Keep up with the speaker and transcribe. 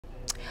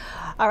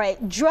All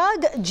right,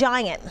 drug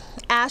giant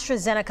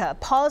AstraZeneca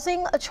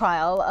pausing a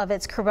trial of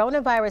its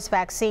coronavirus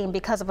vaccine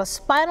because of a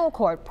spinal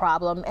cord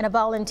problem in a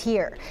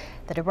volunteer.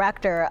 The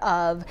director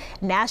of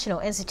National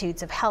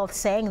Institutes of Health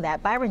saying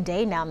that. Byron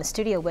Day now in the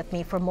studio with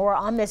me for more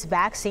on this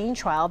vaccine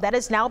trial that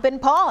has now been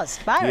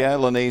paused. Byron. Yeah,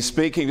 Lenise,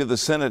 speaking to the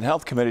Senate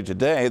Health Committee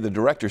today, the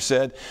director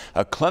said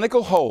a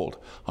clinical hold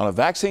on a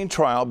vaccine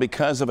trial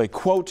because of a,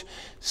 quote,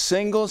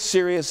 single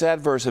serious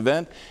adverse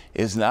event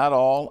is not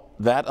all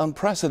that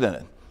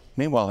unprecedented.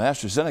 Meanwhile,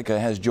 AstraZeneca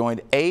has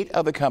joined 8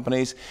 other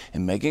companies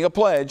in making a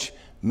pledge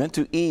meant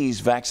to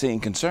ease vaccine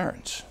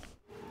concerns.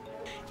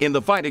 In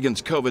the fight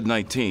against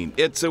COVID-19,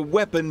 it's a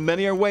weapon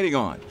many are waiting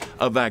on,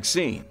 a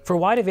vaccine. For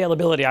wide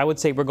availability, I would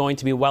say we're going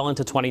to be well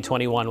into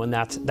 2021 when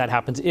that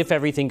happens, if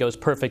everything goes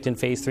perfect in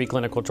phase 3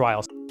 clinical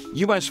trials.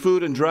 U.S.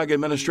 Food and Drug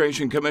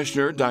Administration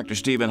Commissioner Dr.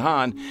 Stephen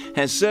Hahn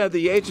has said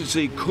the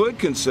agency could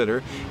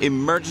consider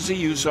emergency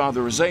use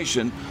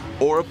authorization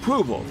or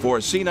approval for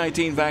a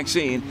C-19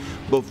 vaccine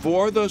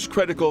before those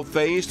critical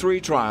phase 3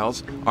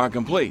 trials are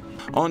complete.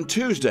 On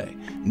Tuesday,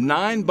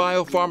 9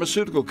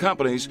 biopharmaceutical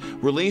companies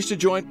released a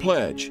joint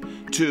pledge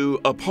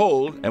to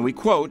uphold, and we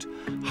quote,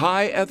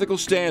 high ethical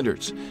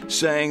standards,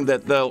 saying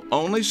that they'll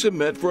only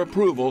submit for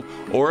approval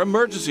or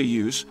emergency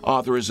use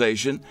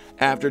authorization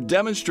after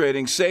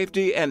demonstrating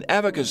safety and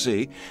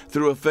efficacy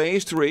through a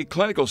phase 3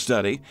 clinical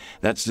study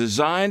that's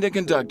designed and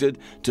conducted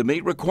to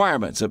meet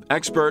requirements of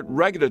expert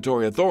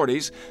regulatory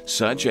authorities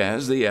such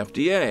as the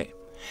FDA.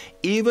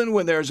 Even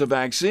when there's a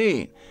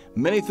vaccine,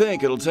 many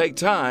think it'll take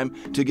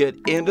time to get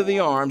into the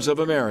arms of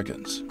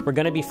Americans. We're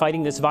going to be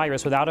fighting this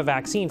virus without a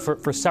vaccine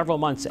for several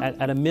months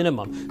at a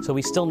minimum. So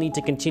we still need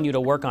to continue to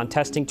work on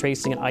testing,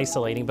 tracing, and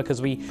isolating because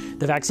the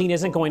vaccine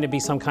isn't going to be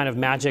some kind of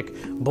magic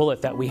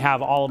bullet that we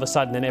have all of a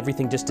sudden and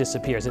everything just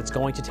disappears. It's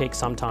going to take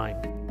some time.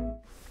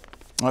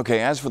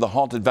 Okay, as for the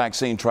halted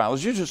vaccine trial,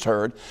 as you just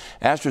heard,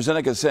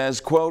 AstraZeneca says,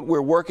 quote,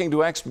 we're working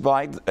to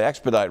expedite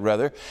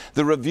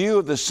the review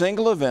of the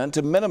single event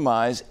to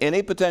minimize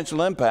any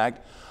potential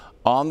impact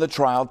on the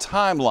trial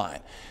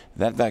timeline.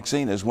 That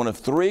vaccine is one of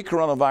 3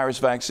 coronavirus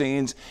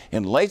vaccines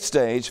in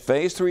late-stage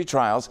phase 3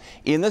 trials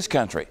in this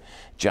country.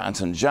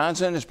 Johnson &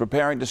 Johnson is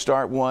preparing to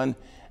start one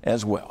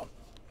as well.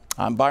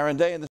 I'm Byron Day.